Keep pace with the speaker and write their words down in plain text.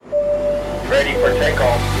Ready for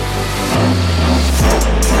takeoff.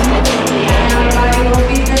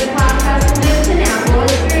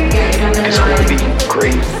 It's going to be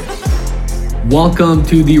great. Welcome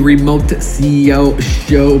to the Remote CEO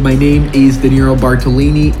Show. My name is Danilo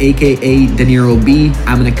Bartolini, aka Danilo B.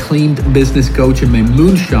 I'm an acclaimed business coach, and my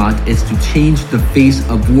moonshot is to change the face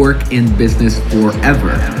of work and business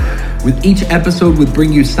forever. With each episode, we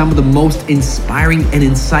bring you some of the most inspiring and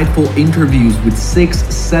insightful interviews with 6,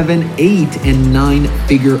 7, 8, and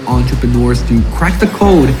 9-figure entrepreneurs to crack the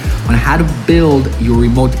code on how to build your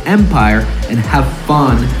remote empire and have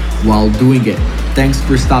fun while doing it. Thanks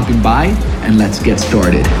for stopping by, and let's get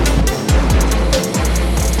started.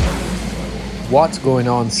 What's going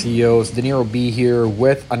on, CEOs? Danilo B here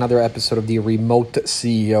with another episode of the Remote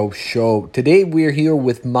CEO Show. Today, we're here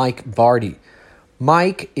with Mike Vardy.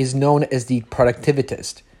 Mike is known as the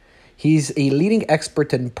productivitist. He's a leading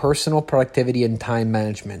expert in personal productivity and time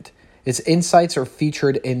management. His insights are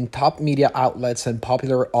featured in top media outlets and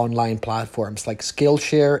popular online platforms like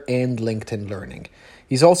Skillshare and LinkedIn Learning.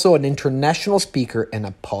 He's also an international speaker and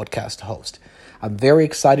a podcast host. I'm very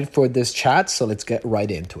excited for this chat, so let's get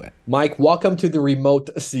right into it. Mike, welcome to the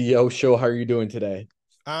Remote CEO Show. How are you doing today?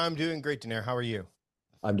 I'm doing great, Danilo. How are you?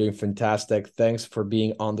 I'm doing fantastic. Thanks for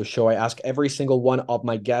being on the show. I ask every single one of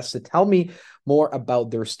my guests to tell me more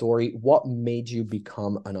about their story. What made you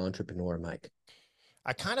become an entrepreneur, Mike?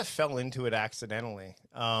 I kind of fell into it accidentally.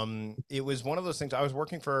 It was one of those things. I was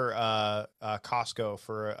working for Costco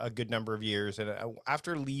for a good number of years. And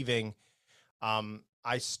after leaving,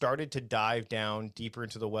 I started to dive down deeper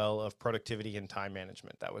into the well of productivity and time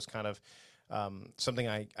management. That was kind of something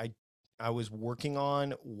I was working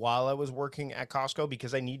on while I was working at Costco,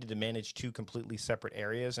 because I needed to manage two completely separate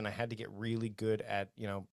areas. And I had to get really good at,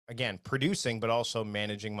 again, producing, but also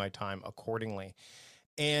managing my time accordingly.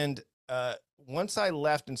 And once I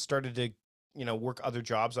left and started to, work other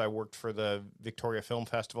jobs, I worked for the Victoria Film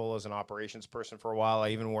Festival as an operations person for a while. I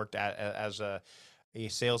even worked as a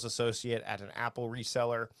sales associate at an Apple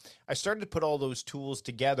reseller. I started to put all those tools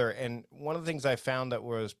together. And one of the things I found that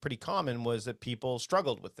was pretty common was that people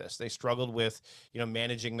struggled with this. They struggled with,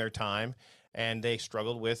 managing their time, and they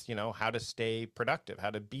struggled with, how to stay productive,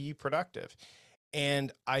 how to be productive.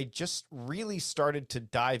 And I just really started to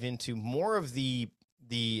dive into more of the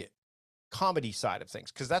comedy side of things,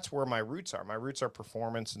 because that's where my roots are. My roots are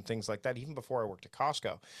performance and things like that, even before I worked at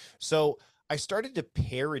Costco. So I started to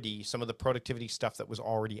parody some of the productivity stuff that was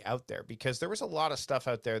already out there, because there was a lot of stuff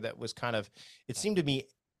out there that was kind of, it seemed to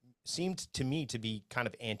me to be kind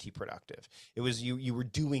of anti-productive. It was you were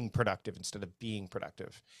doing productive instead of being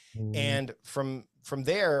productive. And from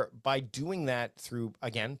there, by doing that through,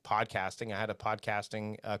 again, podcasting, I had a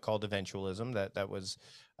podcasting called Eventualism that was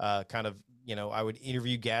kind of, I would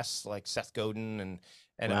interview guests like Seth Godin and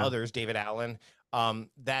Wow. others, David Allen,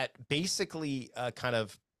 that basically kind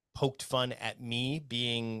of poked fun at me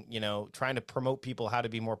being, trying to promote people how to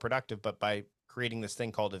be more productive, but by creating this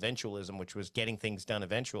thing called Eventualism, which was getting things done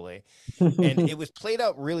eventually. And it was played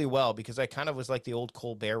out really well, because I kind of was like the old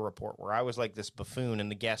Colbert Report, where I was like this buffoon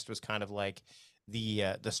and the guest was kind of like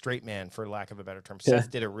the straight man, for lack of a better term. Yeah.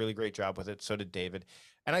 Seth did a really great job with it. So did David.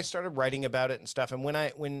 And I started writing about it and stuff. And when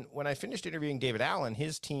I finished interviewing David Allen,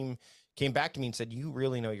 his team came back to me and said, you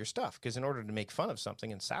really know your stuff, because in order to make fun of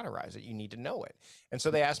something and satirize it, you need to know it. And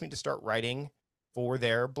so they asked me to start writing for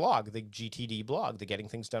their blog, the GTD blog, the Getting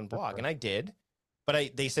Things Done blog. And I did,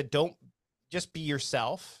 but they said, don't just be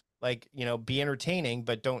yourself, like, be entertaining,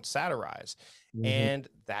 but don't satirize. And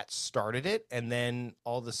that started it. And then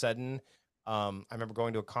all of a sudden, I remember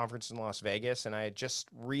going to a conference in Las Vegas, and I had just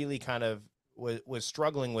really kind of was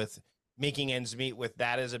struggling with making ends meet with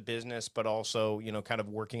that as a business, but also, kind of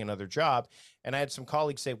working another job. And I had some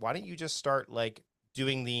colleagues say, why don't you just start like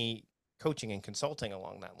doing the coaching and consulting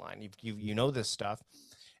along that line? You know this stuff.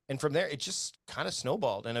 And from there, it just kind of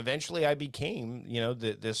snowballed. And eventually I became,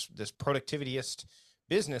 this productivityist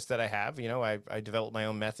business that I have. I developed my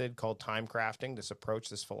own method called time crafting, this approach,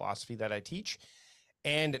 this philosophy that I teach.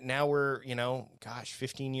 And now we're,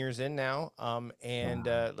 15 years in now,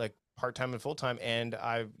 like part-time and full-time. And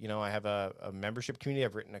I have a membership community.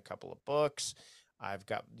 I've written a couple of books. I've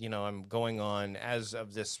got, I'm going on, as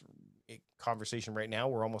of this conversation right now,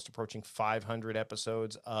 we're almost approaching 500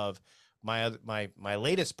 episodes of my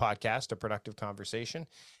latest podcast, A Productive Conversation.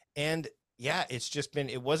 And yeah, it's just been,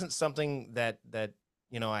 it wasn't something that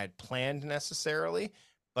I had planned necessarily,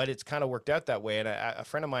 but it's kind of worked out that way. And a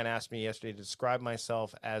friend of mine asked me yesterday to describe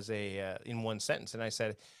myself as in one sentence. And I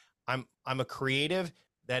said, I'm a creative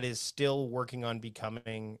that is still working on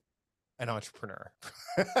becoming an entrepreneur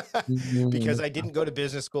because I didn't go to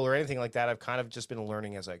business school or anything like that. I've kind of just been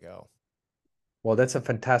learning as I go. Well, that's a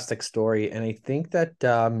fantastic story. And I think that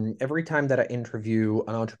every time that I interview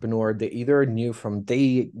an entrepreneur, they either knew from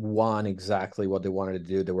day one exactly what they wanted to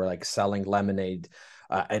do. They were like selling lemonade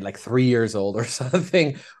at like 3 years old or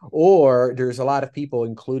something. Or there's a lot of people,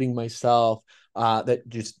 including myself, that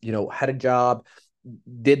just, had a job,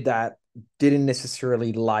 did that, didn't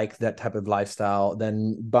necessarily like that type of lifestyle,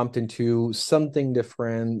 then bumped into something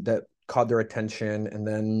different that caught their attention and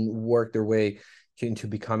then worked their way into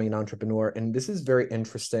becoming an entrepreneur. And this is very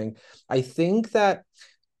interesting. I think that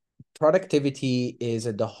productivity is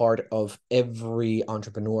at the heart of every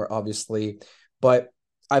entrepreneur, obviously, but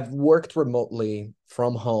I've worked remotely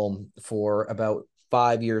from home for about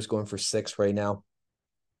 5 years, going for six right now.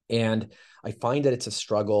 And I find that it's a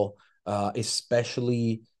struggle,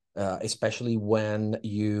 especially when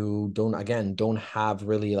you don't have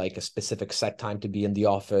really like a specific set time to be in the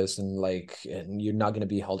office, and you're not going to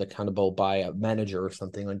be held accountable by a manager or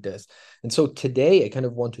something like this. And so today I kind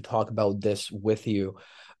of want to talk about this with you,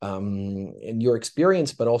 in your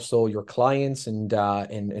experience, but also your clients, and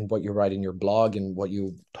what you write in your blog and what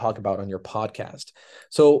you talk about on your podcast.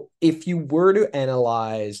 So if you were to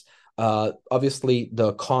analyze, obviously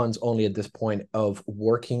the cons only at this point of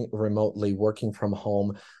working remotely, working from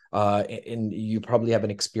home, and you probably have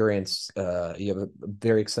you have a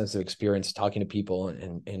very extensive experience talking to people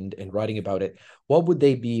and writing about it. What would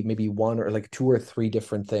they be? Maybe one or like two or three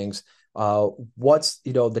different things. What's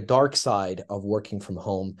the dark side of working from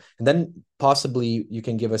home, and then possibly you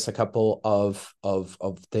can give us a couple of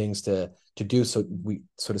things to do, so we,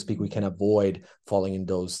 so to speak, we can avoid falling in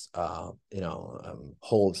those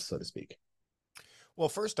holes, so to speak. Well,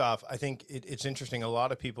 first off, I think it's interesting. A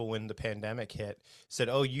lot of people, when the pandemic hit, said,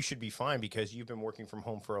 "Oh, you should be fine because you've been working from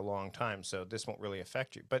home for a long time, so this won't really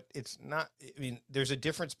affect you." But it's not. I mean, there's a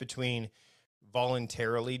difference between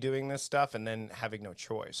voluntarily doing this stuff and then having no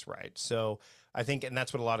choice, right? So I think, and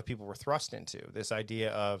that's what a lot of people were thrust into, this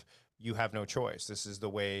idea of you have no choice. This is the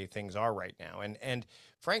way things are right now. And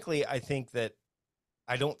frankly, I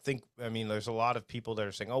don't think, I mean, there's a lot of people that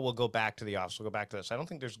are saying, oh, we'll go back to the office, we'll go back to this. I don't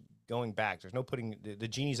think there's going back. There's no putting the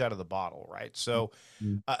genie's out of the bottle, right? So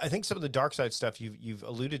Mm. I think some of the dark side stuff you've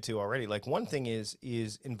alluded to already. Like one thing is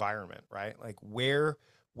environment, right? Like where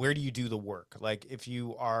do you do the work? Like if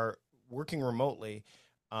you are working remotely,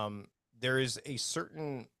 um, there is a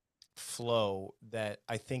certain flow that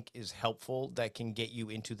I think is helpful that can get you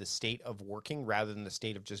into the state of working rather than the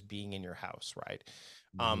state of just being in your house, right?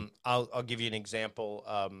 Mhm. I'll give you an example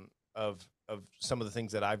of some of the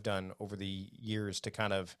things that I've done over the years to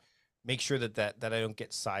kind of make sure that I don't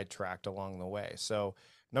get sidetracked along the way. So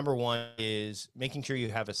number one is making sure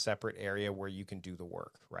you have a separate area where you can do the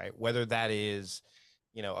work, right? Whether that is,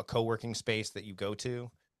 a co-working space that you go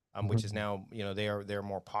to, which is Mhm. now, they're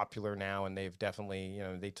more popular now, and they've definitely,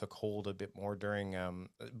 they took hold a bit more during,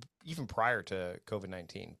 even prior to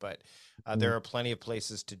COVID-19. But there Mhm. are plenty of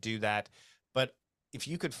places to do that. But if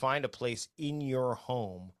you could find a place in your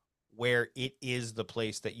home where it is the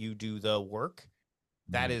place that you do the work,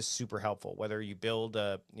 that Mhm. is super helpful. Whether you build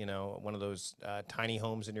one of those tiny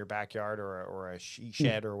homes in your backyard, or a she Mhm.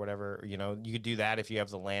 shed or whatever, you could do that if you have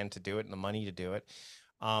the land to do it and the money to do it.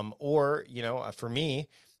 Or for me,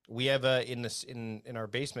 we have in our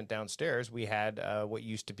basement downstairs, we had what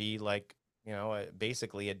used to be like,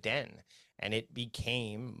 basically a den, and it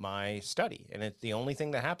became my study, and it's the only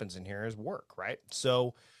thing that happens in here is work, right?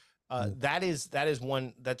 So Mhm. that is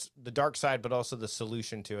one, that's the dark side, but also the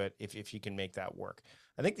solution to it if you can make that work.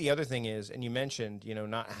 I think the other thing is, and you mentioned,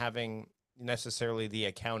 not having necessarily the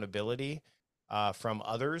accountability from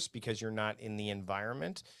others because you're not in the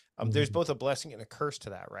environment. There's Mhm. both a blessing and a curse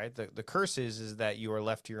to that, right? The curse is that you are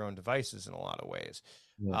left to your own devices in a lot of ways.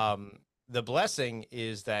 Yeah. Um, the blessing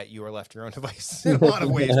is that you are left to your own devices in a lot of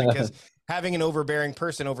ways, because having an overbearing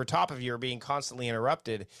person over top of you or being constantly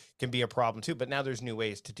interrupted can be a problem too. But now there's new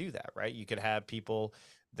ways to do that, right? You could have people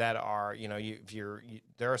that are,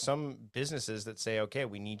 there are some businesses that say, okay,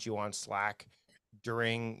 we need you on Slack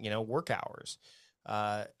during, work hours.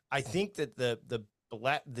 I think that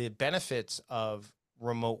the benefits of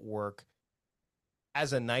remote work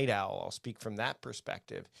as a night owl, I'll speak from that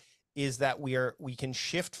perspective, is that we can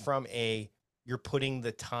shift from a you're putting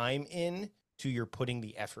the time in to you're putting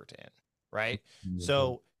the effort in, right? Mhm.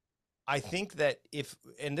 So I think that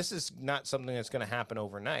and this is not something that's going to happen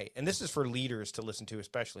overnight, and this is for leaders to listen to,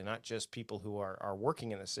 especially, not just people who are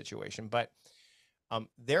working in this situation, but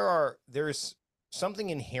there's something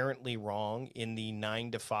inherently wrong in the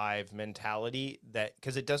 9 to 5 mentality, that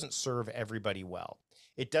because it doesn't serve everybody well.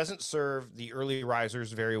 It doesn't serve the early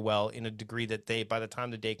risers very well, in a degree that by the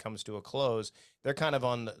time the day comes to a close, they're kind of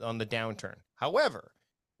on the downturn. However,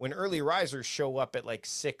 when early risers show up at like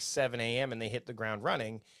 6, 7 a.m. and they hit the ground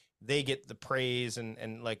running, they get the praise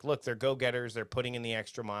and like, look, they're go-getters, they're putting in the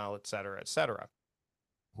extra mile, et cetera, et cetera.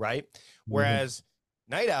 Right. Mhm. Whereas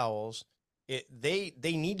night owls, they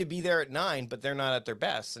need to be there at 9, but they're not at their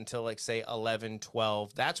best until like say 11,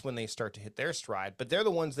 12. That's when they start to hit their stride, but they're the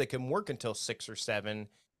ones that can work until 6 or 7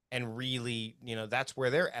 and really, that's where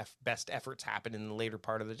their best efforts happen in the later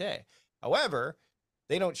part of the day. However,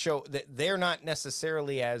 they don't show that they're not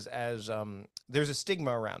necessarily as there's a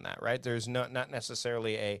stigma around that, right? There's not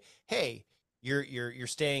necessarily a, hey, you're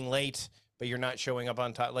staying late but you're not showing up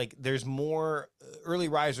on time. Like there's more early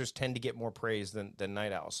risers tend to get more praise than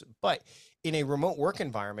night owls. But in a remote work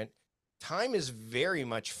environment, time is very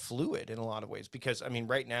much fluid in a lot of ways because I mean,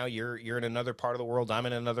 right now you're in another part of the world. I'm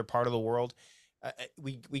in another part of the world.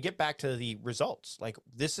 We get back to the results. Like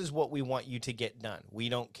this is what we want you to get done. We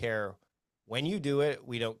don't care when you do it.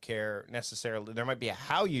 We don't care necessarily. There might be a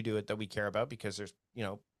how you do it that we care about because there's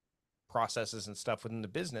processes and stuff within the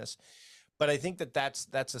business, but I think that's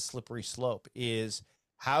a slippery slope. Is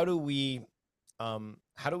how do we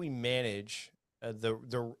manage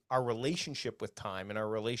the our relationship with time and our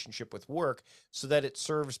relationship with work so that it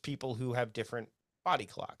serves people who have different body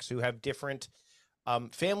clocks, who have different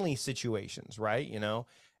family situations, right?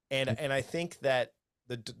 And I think that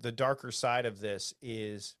the darker side of this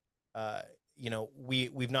is,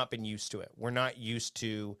 we've not been used to it. We're not used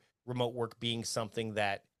to remote work being something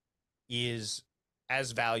that is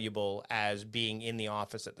as valuable as being in the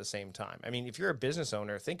office at the same time. I mean, if you're a business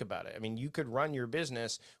owner, think about it. I mean, you could run your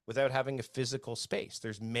business without having a physical space.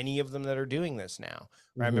 There's many of them that are doing this now.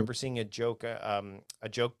 I Mhm. remember seeing a joke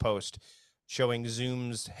post showing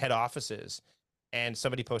Zoom's head offices, and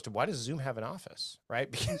somebody posted, "Why does Zoom have an office?"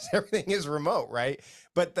 Right? Because everything is remote, right?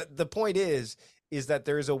 But the point is that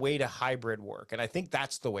there is a way to hybrid work, and I think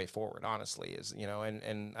that's the way forward, honestly. Is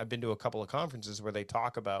and I've been to a couple of conferences where they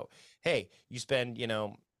talk about, hey, you spend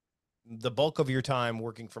the bulk of your time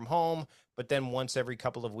working from home, but then once every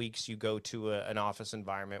couple of weeks you go to an office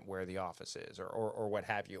environment where the office is, or what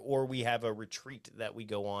have you, or we have a retreat that we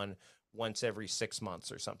go on once every 6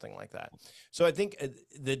 months or something like that. So I think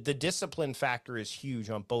the discipline factor is huge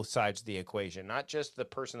on both sides of the equation, not just the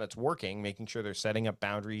person that's working, making sure they're setting up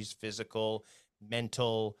boundaries, physical,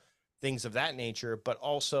 mental, things of that nature, but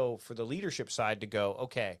also for the leadership side to go,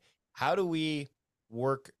 okay, how do we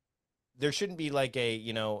work? There shouldn't be like a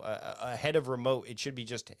head of remote. It should be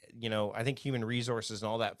just, I think human resources and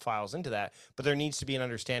all that files into that, but there needs to be an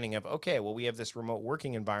understanding of, okay, well, we have this remote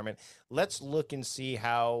working environment. Let's look and see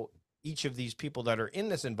how each of these people that are in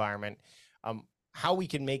this environment, how we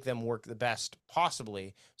can make them work the best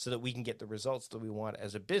possibly so that we can get the results that we want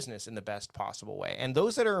as a business in the best possible way. And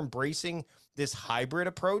those that are embracing this hybrid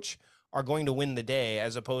approach are going to win the day,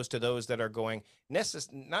 as opposed to those that are going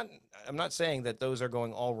not. I'm not saying that those are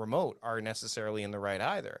going all remote are necessarily in the right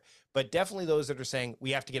either, but definitely those that are saying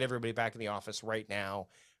we have to get everybody back in the office right now.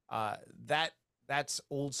 Uh, that that's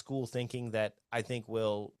old school thinking that I think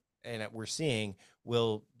will, and that we're seeing,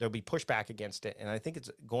 there'll be pushback against it, and I think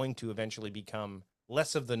it's going to eventually become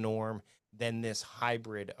less of the norm than this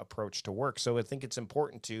hybrid approach to work. So I think it's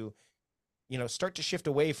important to start to shift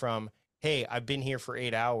away from, hey, I've been here for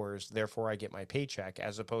 8 hours, therefore I get my paycheck,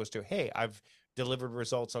 as opposed to, hey, I've delivered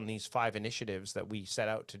results on these 5 initiatives that we set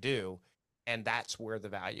out to do. And that's where the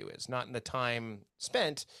value is, not in the time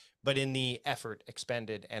spent, but in the effort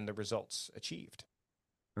expended and the results achieved.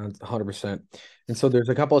 100%. And so there's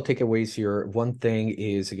a couple of takeaways here. One thing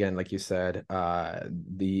is, again, like you said,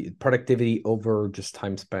 the productivity over just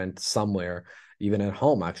time spent somewhere, even at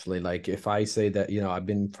home, actually. Like if I say that, I've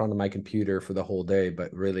been in front of my computer for the whole day,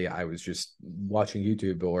 but really I was just watching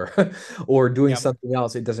YouTube or or doing Yep. something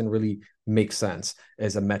else, it doesn't really make sense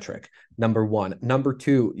as a metric. Number one. Number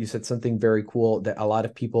two, you said something very cool that a lot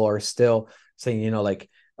of people are still saying, like,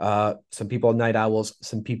 some people are night owls,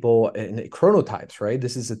 some people in chronotypes, right?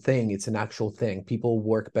 This is a thing. It's an actual thing. People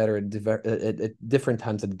work better at different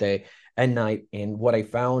times of the day and night. And what I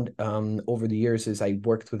found over the years is I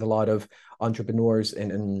worked with a lot of entrepreneurs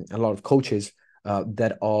and a lot of coaches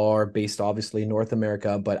that are based obviously in North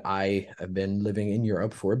America, but I have been living in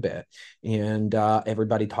Europe for a bit. And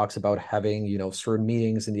everybody talks about having, certain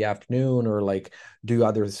meetings in the afternoon or like do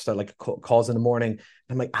other stuff like calls in the morning.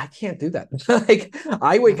 I'm like, I can't do that. Like,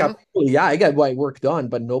 I wake Mm-hmm. up, yeah, I got my work done,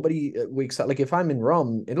 but nobody wakes up. Like, if I'm in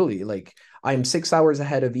Rome, Italy, like, I'm 6 hours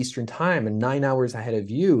ahead of Eastern time and 9 hours ahead of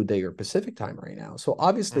you, they are Pacific time right now. So,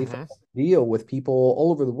 obviously, if I Mm-hmm. deal with people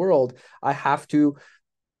all over the world, I have to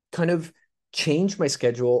kind of change my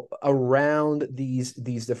schedule around these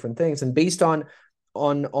different things and based on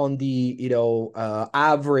the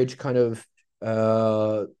average kind of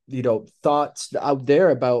thoughts out there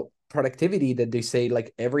about productivity that they say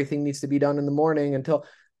like everything needs to be done in the morning until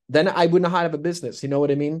then I would not have a business. You know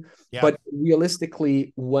what I mean? Yeah. But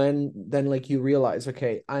realistically, when then like you realize,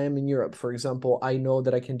 okay, I am in Europe, for example, I know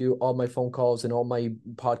that I can do all my phone calls and all my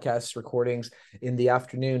podcast recordings in the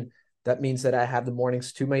afternoon. That means that I have the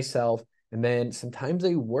mornings to myself. And then sometimes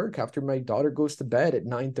I work after my daughter goes to bed at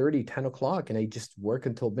 9:30, 10 o'clock, and I just work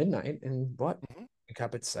until midnight. And what? Mhm. Wake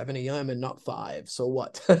up at 7 a.m. and not 5. So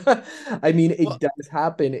what? I mean, it Well, does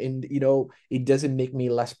happen. And, it doesn't make me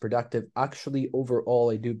less productive. Actually, overall,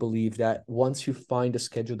 I do believe that once you find a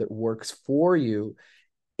schedule that works for you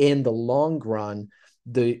in the long run,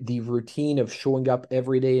 the routine of showing up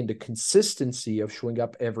every day and the consistency of showing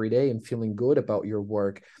up every day and feeling good about your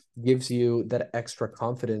work gives you that extra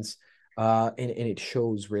confidence. And it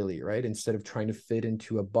shows really, right? Instead of trying to fit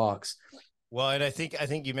into a box. Well, and I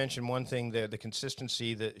think you mentioned one thing there, the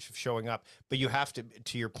consistency that showing up, but you have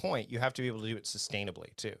to your point, you have to be able to do it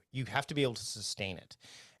sustainably too. You have to be able to sustain it.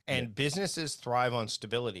 Yeah. And businesses thrive on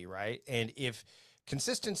stability, right? And if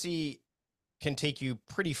consistency can take you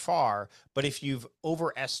pretty far, but if you've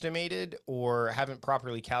overestimated or haven't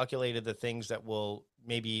properly calculated the things that will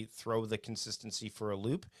maybe throw the consistency for a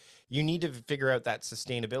loop, you need to figure out that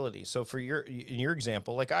sustainability. So for in your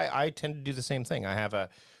example, like I tend to do the same thing. I have a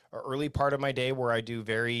early part of my day where I do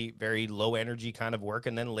very, very low energy kind of work.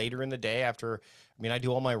 And then later in the day I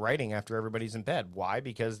do all my writing after everybody's in bed. Why?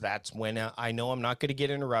 Because that's when I know I'm not going to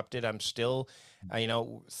get interrupted. I'm still,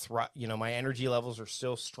 my energy levels are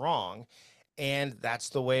still strong, and that's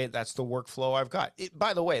the workflow I've got.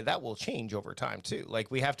 By the way, that will change over time too.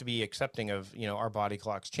 Like we have to be accepting of, our body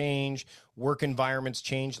clocks change, work environments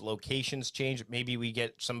change, locations change. Maybe we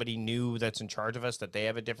get somebody new that's in charge of us that they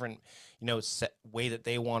have a different, set way that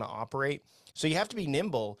they want to operate. So you have to be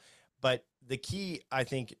nimble, but the key, I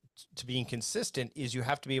think, to being consistent is you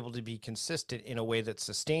have to be able to be consistent in a way that's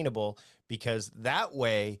sustainable, because that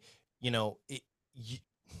way, you know, it, you,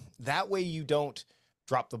 that way you don't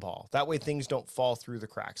drop the ball. That way things don't fall through the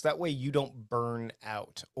cracks. That way you don't burn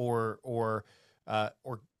out or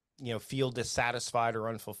feel dissatisfied or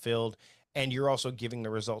unfulfilled, and you're also giving the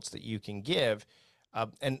results that you can give.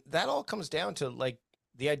 And that all comes down to like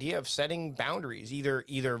the idea of setting boundaries,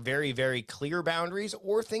 either very very clear boundaries,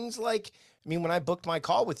 or things like, when I booked my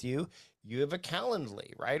call with you, you have a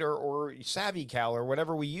Calendly, right? Or Savvy Cal or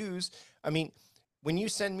whatever we use. I mean, when you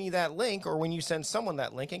send me that link, or when you send someone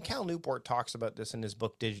that link, and Cal Newport talks about this in his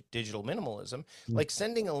book Digital Minimalism, Mm. like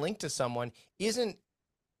sending a link to someone isn't,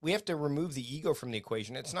 we have to remove the ego from the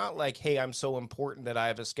equation. It's not like, hey, I'm so important that I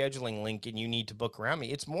have a scheduling link and you need to book around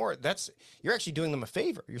me. It's more, that's, you're actually doing them a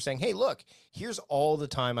favor. You're saying, hey, look, here's all the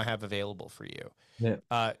time I have available for you.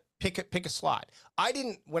 Yeah. Pick a slot.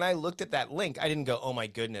 When I looked at that link, I didn't go, oh my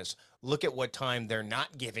goodness, look at what time they're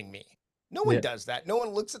not giving me. No one Yeah. does that. No one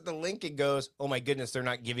looks at the link and goes, oh my goodness, they're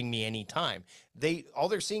not giving me any time. All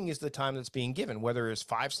they're seeing is the time that's being given, whether it's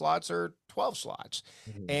 5 slots or 12 slots.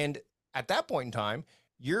 Mhm. And at that point in time,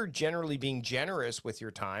 you're generally being generous with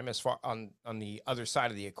your time as far on the other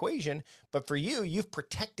side of the equation. But for you, you've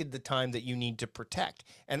protected the time that you need to protect.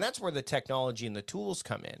 And that's where the technology and the tools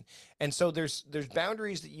come in. And so there's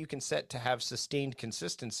boundaries that you can set to have sustained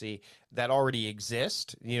consistency that already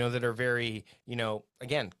exist, that are very,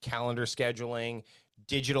 again, calendar scheduling,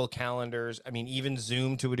 digital calendars. Even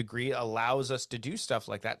Zoom to a degree allows us to do stuff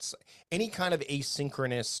like that. Any kind of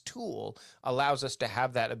asynchronous tool allows us to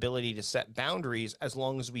have that ability to set boundaries, as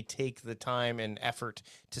long as we take the time and effort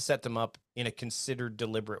to set them up in a considered,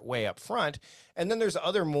 deliberate way up front. And then there's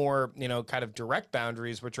other more, kind of direct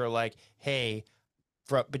boundaries, which are like, hey,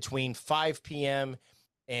 between 5 p.m.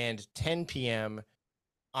 and 10 p.m.,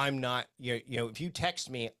 I'm not, if you text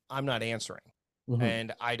me, I'm not answering. Mhm.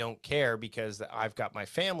 And I don't care, because I've got my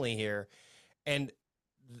family here. And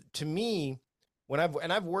to me,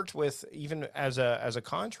 I've worked with, even as a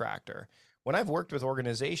contractor, when I've worked with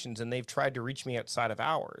organizations and they've tried to reach me outside of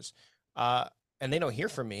hours, uh, and they don't hear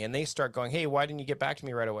from me, and they start going, hey, why didn't you get back to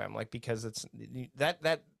me right away? I'm like, because it's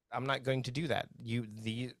that I'm not going to do that.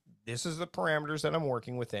 This is the parameters that I'm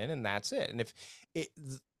working within, and that's it. And if it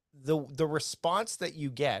the response that you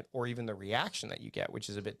get, or even the reaction that you get, which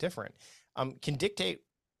is a bit different, can dictate,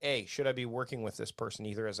 A, should I be working with this person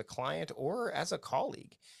either as a client or as a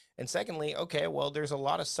colleague? And secondly, okay, well, there's a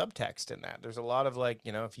lot of subtext in that. There's a lot of, like,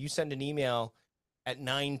 if you send an email at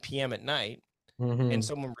 9 p.m. at night, and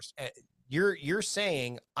Mhm. you're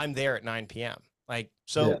saying I'm there at 9 p.m. Like, Yeah.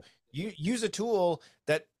 so you use a tool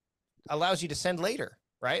that allows you to send later,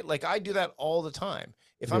 right? Like I do that all the time.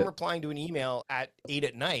 If I'm Yeah. replying to an email at 8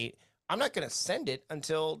 at night, I'm not going to send it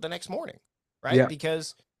until the next morning, right? Yeah.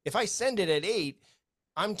 Because If I send it at 8,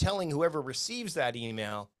 I'm telling whoever receives that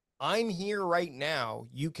email, I'm here right now.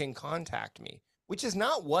 You can contact me, which is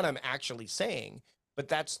not what I'm actually saying, but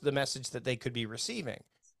that's the message that they could be receiving,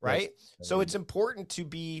 Yes. right? So it's important to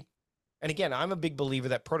be, and again, I'm a big believer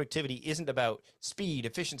that productivity isn't about speed,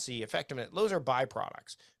 efficiency, effectiveness. Those are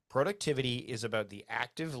byproducts. Productivity is about the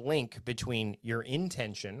active link between your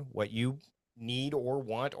intention, what you need or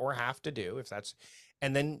want or have to do, if that's,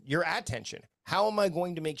 and then your attention. How am I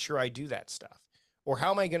going to make sure I do that stuff? Or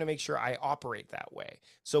how am I going to make sure I operate that way?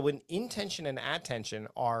 So when intention and attention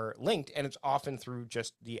are linked, and it's often through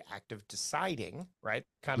just the act of deciding, right?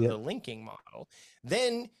 Kind of Yeah. the linking model,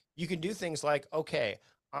 then you can do things like, okay,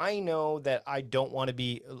 I know that I don't want to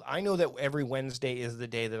be, I know that every Wednesday is the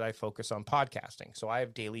day that I focus on podcasting. So I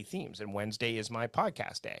have daily themes, and Wednesday is my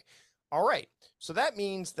podcast day. All right. So that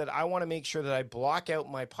means that I want to make sure that I block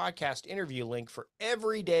out my podcast interview link for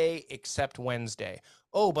every day except Wednesday.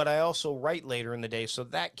 Oh, but I also write later in the day, so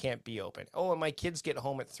that can't be open. Oh, and my kids get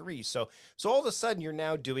home at 3. So all of a sudden you're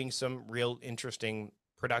now doing some real interesting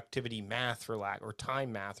productivity math, for lack, or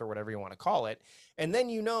time math, or whatever you want to call it. And then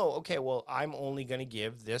you know, okay, well, I'm only going to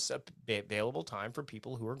give this available time for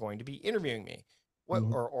people who are going to be interviewing me. What,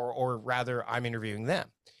 Mhm. or rather, I'm interviewing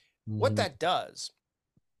them. What Mhm. that does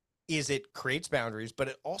is it creates boundaries, but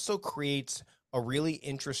it also creates a really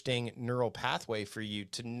interesting neural pathway for you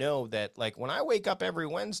to know that, like, when I wake up every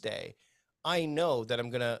Wednesday, I know that I'm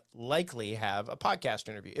going to likely have a podcast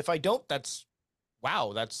interview. If I don't, that's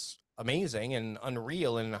wow, that's amazing and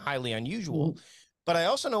unreal and highly unusual. Mhm. But I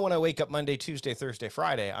also know when I wake up Monday, Tuesday, Thursday,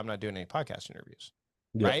 Friday, I'm not doing any podcast interviews.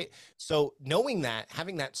 Yeah. Right. So knowing that,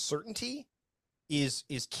 having that certainty is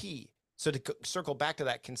key. So to circle back to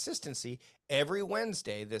that consistency, every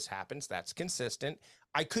Wednesday this happens. That's consistent.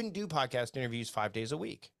 I couldn't do podcast interviews 5 days a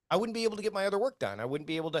week. I wouldn't be able to get my other work done. I wouldn't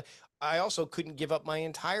be able to. I also couldn't give up my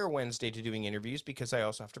entire Wednesday to doing interviews because I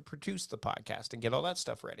also have to produce the podcast and get all that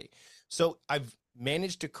stuff ready. So I've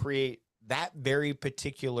managed to create that very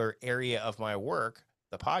particular area of my work,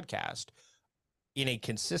 the podcast, in a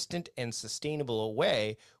consistent and sustainable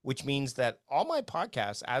way, which means that all my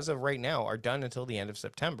podcasts as of right now are done until the end of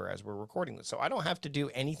September as we're recording this. So I don't have to do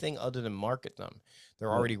anything other than market them. They're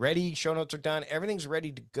Yeah. already ready. Show notes are done. Everything's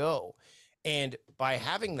ready to go. And by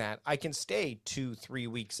having that, I can stay 2, 3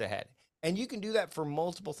 weeks ahead. And you can do that for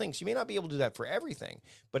multiple things. You may not be able to do that for everything,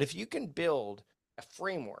 but if you can build a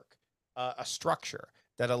framework, a structure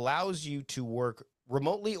that allows you to work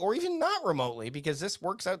remotely or even not remotely, because this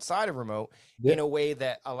works outside of remote, Yeah. in a way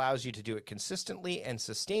that allows you to do it consistently and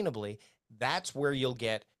sustainably, that's where you'll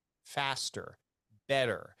get faster,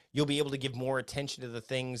 better. You'll be able to give more attention to the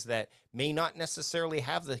things that may not necessarily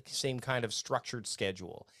have the same kind of structured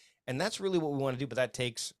schedule. And that's really what we want to do. But that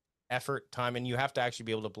takes effort, time, and you have to actually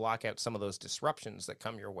be able to block out some of those disruptions that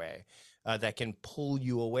come your way that can pull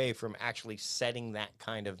you away from actually setting that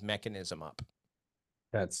kind of mechanism up.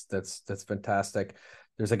 That's fantastic.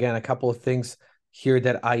 There's again a couple of things here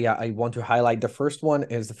that I want to highlight. The first one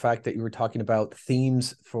is the fact that you were talking about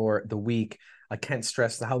themes for the week. I can't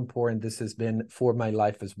stress how important this has been for my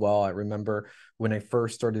life as well. I remember when I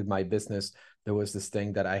first started my business, there was this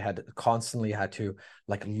thing that I had constantly had to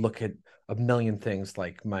like look at a million things,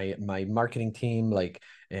 like my marketing team, like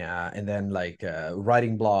and then like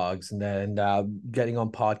writing blogs, and then getting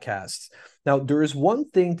on podcasts. Now, there is one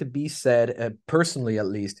thing to be said, personally at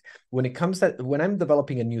least, when it comes that when I'm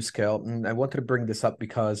developing a new skill, and I wanted to bring this up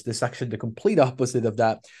because this is actually the complete opposite of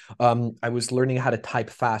that. I was learning how to type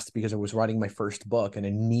fast because I was writing my first book and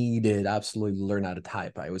I needed absolutely to learn how to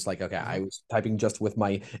type. I was like, okay, I Mm-hmm. was typing just with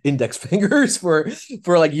my index fingers for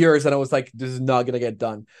like years, and I was like, this is not gonna get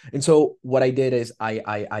done. And so what I did is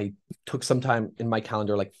I took some time in my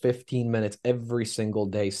calendar, like 15 minutes every single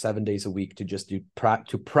day, 7 days a week, to just to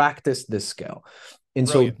practice this skill. And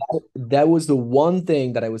so Brilliant. that was the one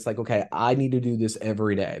thing that I was like, okay, I need to do this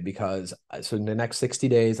every day, because so in the next 60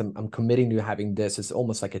 days, I'm committing to having this. It's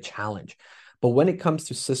almost like a challenge. But when it comes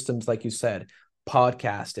to systems, like you said,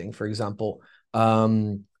 podcasting, for example,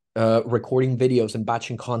 recording videos and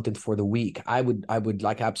batching content for the week, I would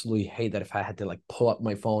like absolutely hate that if I had to like pull up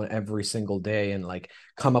my phone every single day and like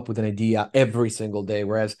come up with an idea every single day.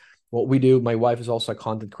 Whereas what we do, my wife is also a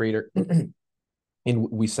content creator,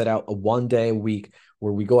 and we set out a 1 day a week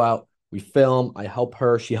where we go out, we film, I help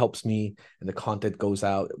her, she helps me, and the content goes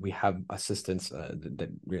out. We have assistants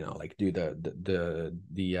that like do the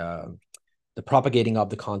propagating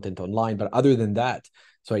of the content online. But other than that,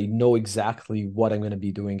 so I know exactly what I'm going to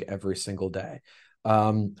be doing every single day.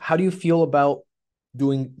 How do you feel about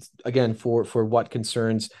doing, again, for what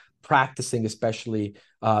concerns practicing, especially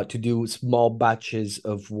to do small batches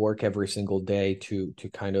of work every single day to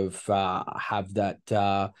kind of have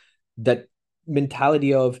that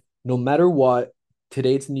mentality of no matter what,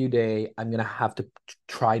 today it's a new day. I'm gonna have to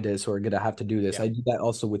try this or gonna have to do this. Yeah. I do that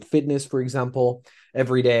also with fitness, for example.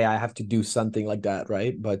 Every day I have to do something like that,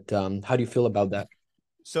 right? But how do you feel about that?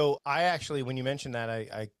 So I actually, when you mentioned that,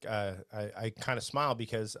 I kind of smile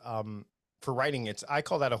because for writing, I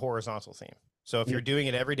call that a horizontal theme. So if you're doing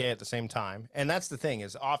it every day at the same time, and that's the thing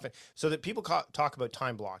is often so that people talk about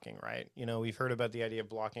time blocking, right? You know, we've heard about the idea of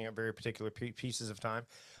blocking out very particular pieces of time.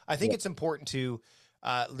 I think Yeah. it's important to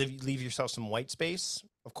leave yourself some white space,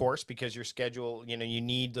 of course, because your schedule, you know, you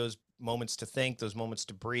need those moments to think, those moments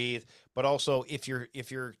to breathe. But also, if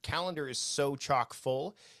your calendar is so chock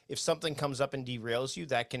full, if something comes up and derails you,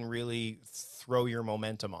 that can really throw your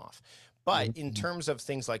momentum off. But in Mhm. terms of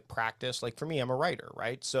things like practice, like for me, I'm a writer,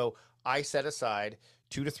 right? So I set aside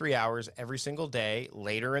 2 to 3 hours every single day,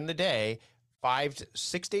 later in the day, 5 to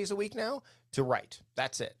 6 days a week now to write.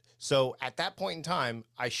 That's it. So at that point in time,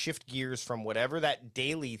 I shift gears from whatever that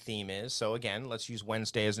daily theme is. So again, let's use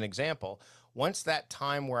Wednesday as an example. Once that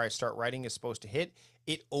time where I start writing is supposed to hit,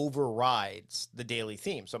 it overrides the daily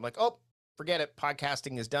theme. So I'm like, oh, forget it.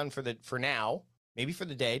 Podcasting is done for now, maybe for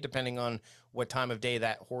the day, depending on what time of day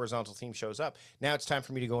that horizontal theme shows up. Now it's time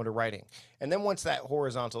for me to go into writing. And then once that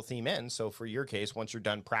horizontal theme ends, so for your case, once you're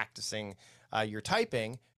done practicing your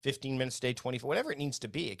typing, 15 minutes a day, 24, whatever it needs to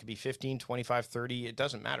be. It could be 15, 25, 30. It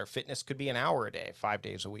doesn't matter. Fitness could be an hour a day, 5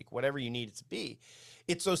 days a week, whatever you need it to be.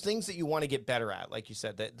 It's those things that you want to get better at. Like you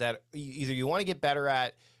said, that either you want to get better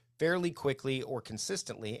at fairly quickly or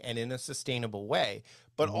consistently and in a sustainable way,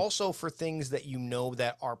 but Mhm. also for things that you know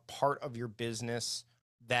that are part of your business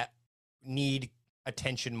that need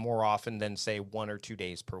attention more often than say 1 or 2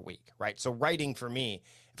 days per week, right? So writing for me,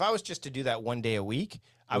 if I was just to do that 1 day a week,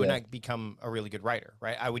 I would Yeah. not become a really good writer,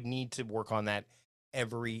 right? I would need to work on that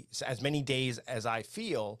as many days as I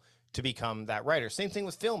feel to become that writer. Same thing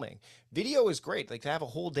with filming. Video is great. Like to have a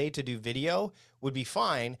whole day to do video would be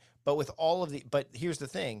fine, but but here's the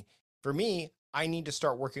thing. For me, I need to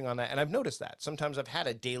start working on that. And I've noticed that sometimes I've had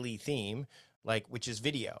a daily theme, like, which is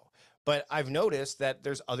video. But I've noticed that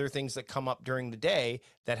there's other things that come up during the day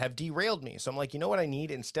that have derailed me. So I'm like, you know what I need?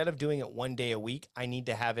 Instead of doing it 1 day a week, I need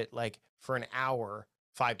to have it like for an hour,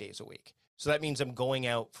 5 days a week. So that means I'm going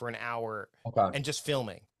out for an hour Okay. and just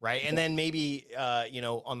filming, right? And then maybe,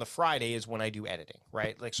 on the Friday is when I do editing,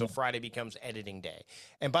 right? Like, so Yeah. Friday becomes editing day.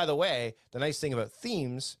 And by the way, the nice thing about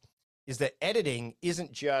themes is that editing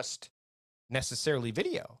isn't just necessarily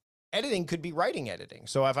video. Editing could be writing editing.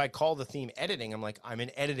 So if I call the theme editing, I'm like, I'm in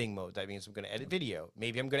editing mode. That means I'm going to edit video.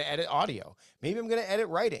 Maybe I'm going to edit audio. Maybe I'm going to edit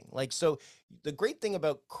writing. Like, so the great thing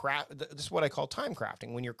about this is what I call time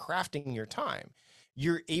crafting. When you're crafting your time,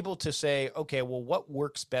 you're able to say, okay, well, what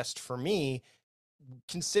works best for me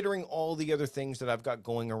considering all the other things that I've got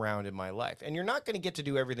going around in my life. And you're not going to get to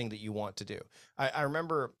do everything that you want to do. I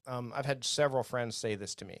remember I've had several friends say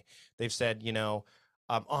this to me. They've said,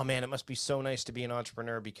 oh man, it must be so nice to be an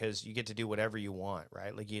entrepreneur because you get to do whatever you want,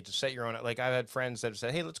 right? Like you get to set your own. Like I've had friends that have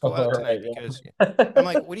said, hey, let's go All out tonight right. because I'm Yeah.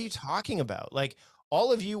 like, what are you talking about? Like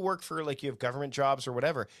all of you work for like you have government jobs or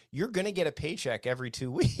whatever. You're going to get a paycheck every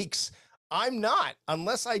 2 weeks. I'm not.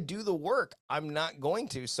 Unless I do the work, I'm not going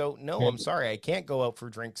to. So no, I'm sorry. I can't go out for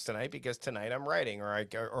drinks tonight because tonight I'm writing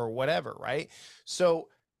or whatever, right? So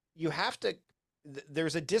you have to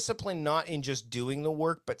there's a discipline not in just doing the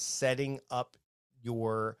work, but setting up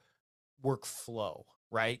your workflow,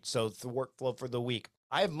 right? So the workflow for the week.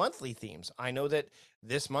 I have monthly themes. I know that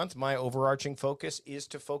this month my overarching focus is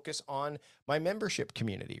to focus on my membership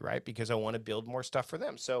community, right? Because I want to build more stuff for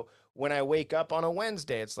them. So when I wake up on a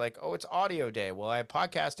Wednesday, it's like, oh, it's audio day. Well, I have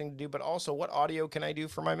podcasting to do, but also what audio can I do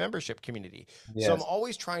for my membership community? So Yes. I'm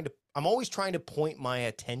always trying to point my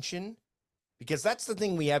attention because that's the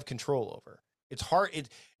thing we have control over. It's hard.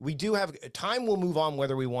 We do have time will move on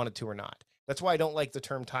whether we want it to or not. That's why I don't like the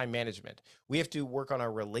term time management. We have to work on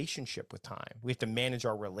our relationship with time. We have to manage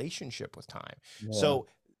our relationship with time. Yeah. So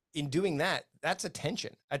in doing that, that's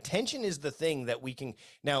attention. Attention is the thing that we can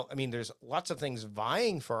now, I mean, there's lots of things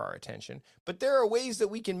vying for our attention, but there are ways that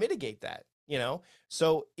we can mitigate that.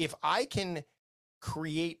 So if I can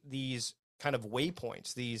create these kind of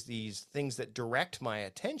waypoints, these things that direct my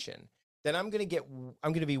attention, then I'm going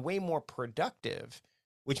to be way more productive,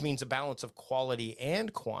 which means a balance of quality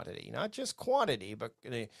and quantity, not just quantity, but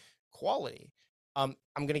quality. I'm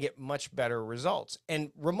going to get much better results.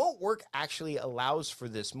 And remote work actually allows for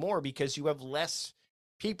this more because you have less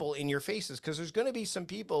people in your faces, because there's going to be some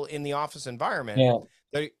people in the office environment Yeah.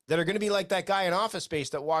 that are going to be like that guy in Office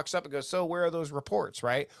Space that walks up and goes, so where are those reports,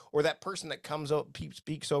 right? Or that person that comes up,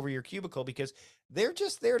 speaks over your cubicle, because they're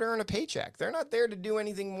just there to earn a paycheck. They're not there to do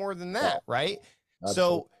anything more than that, right?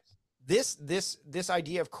 Absolutely. So this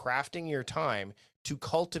idea of crafting your time to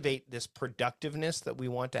cultivate this productiveness that we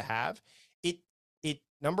want to have, it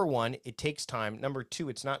number one, it takes time. Number two,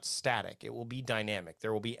 it's not static. It will be dynamic.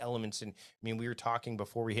 There will be elements in, I mean, we were talking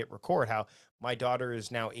before we hit record how my daughter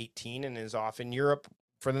is now 18 and is off in Europe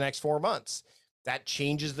for the next 4 months. That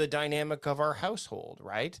changes the dynamic of our household,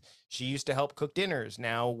 right? She used to help cook dinners.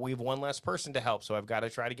 Now we've one less person to help. So I've got to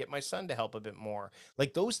try to get my son to help a bit more.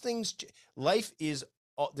 Like those things, life is,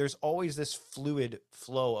 there's always this fluid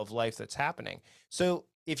flow of life that's happening. So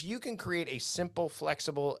if you can create a simple,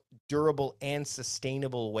 flexible, durable, and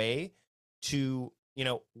sustainable way to,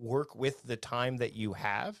 work with the time that you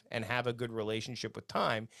have and have a good relationship with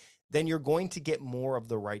time, then you're going to get more of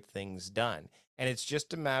the right things done. And it's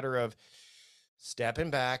just a matter of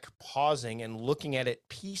stepping back, pausing, and looking at it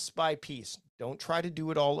piece by piece. Don't try to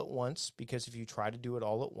do it all at once, because if you try to do it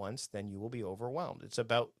all at once, then you will be overwhelmed. It's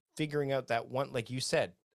about figuring out that one, like you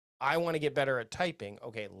said, I want to get better at typing.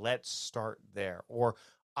 Okay, let's start there. Or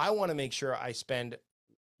I want to make sure I spend,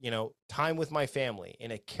 time with my family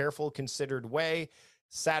in a careful, considered way.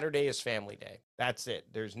 Saturday is family day. That's it.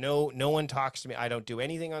 There's no one talks to me. I don't do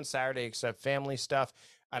anything on Saturday except family stuff.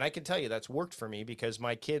 And I can tell you that's worked for me, because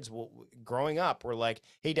my kids growing up were like,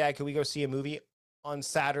 hey, Dad, can we go see a movie on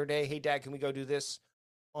Saturday? Hey, Dad, can we go do this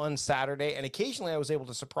on Saturday? And occasionally I was able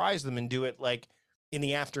to surprise them and do it like in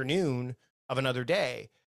the afternoon of another day.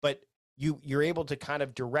 But you're able to kind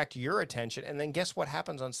of direct your attention. And then guess what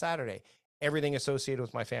happens on Saturday? Everything associated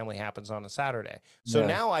with my family happens on a Saturday. So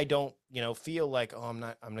now I don't, feel like,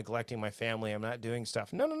 oh, I'm neglecting my family. I'm not doing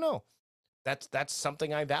stuff. No. That's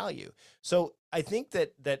something I value. So I think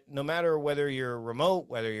that no matter whether you're remote,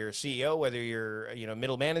 whether you're a CEO, whether you're,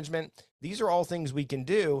 middle management, these are all things we can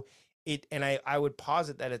do. And I would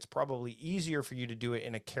posit that it's probably easier for you to do it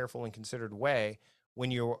in a careful and considered way when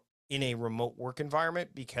you're in a remote work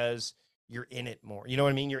environment, because you're in it more. You know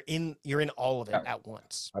what I mean? You're in all of it at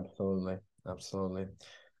once. Absolutely.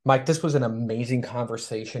 Mike, this was an amazing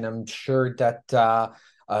conversation. I'm sure that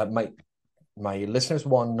my listeners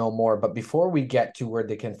want to know more, but before we get to where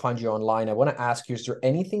they can find you online, I want to ask you, is there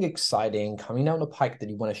anything exciting coming down the pike that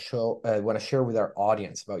you want to share with our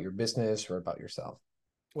audience about your business or about yourself?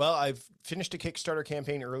 Well, I've finished a Kickstarter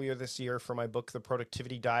campaign earlier this year for my book, The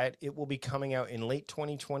Productivity Diet. It will be coming out in late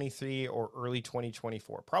 2023 or early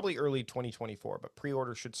 2024, probably early 2024, but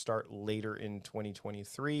pre-order should start later in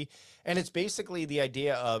 2023. And it's basically the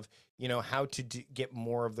idea of, how to get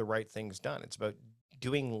more of the right things done. It's about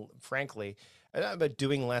doing, frankly, not about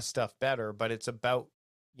doing less stuff better, but it's about,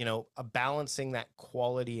 balancing that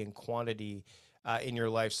quality and quantity in your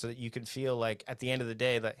life, so that you can feel like at the end of the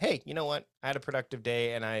day that, hey, you know what? I had a productive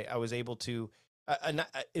day and I was able to,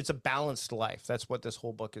 it's a balanced life. That's what this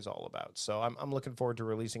whole book is all about. So I'm looking forward to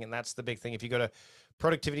releasing it. And that's the big thing. If you go to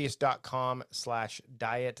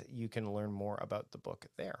productivityist.com/diet, you can learn more about the book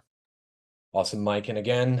there. Awesome, Mike. And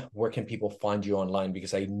again, where can people find you online?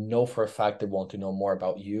 Because I know for a fact they want to know more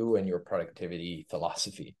about you and your productivity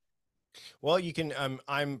philosophy. Well, you can,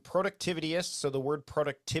 I'm Productivityist. So the word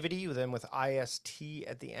productivity, then with IST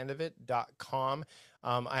at the end of it, .com.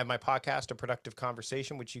 I have my podcast, A Productive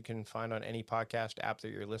Conversation, which you can find on any podcast app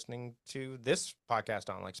that you're listening to this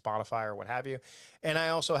podcast on, like Spotify or what have you. And I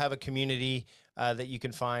also have a community that you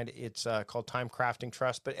can find. It's called Time Crafting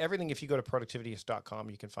Trust. But everything, if you go to productivityist.com,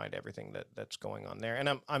 you can find everything that's going on there. And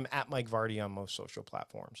I'm at Mike Vardy on most social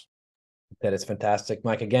platforms. That is fantastic.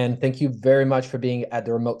 Mike, again, thank you very much for being at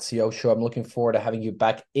the Remote CEO Show. I'm looking forward to having you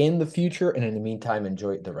back in the future. And in the meantime,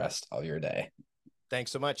 enjoy the rest of your day.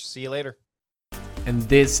 Thanks so much. See you later. And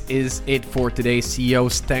this is it for today,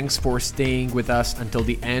 CEOs. Thanks for staying with us until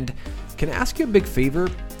the end. Can I ask you a big favor?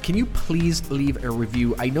 Can you please leave a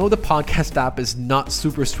review? I know the podcast app is not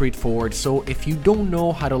super straightforward, so if you don't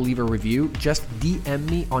know how to leave a review, just DM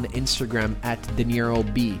me on Instagram at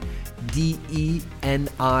DeNieroB. DENIEROB,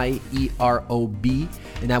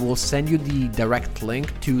 and I will send you the direct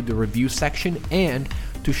link to the review section. And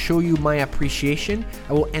to show you my appreciation,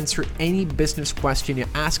 I will answer any business question you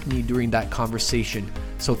ask me during that conversation.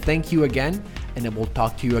 So thank you again, and I will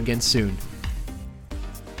talk to you again soon.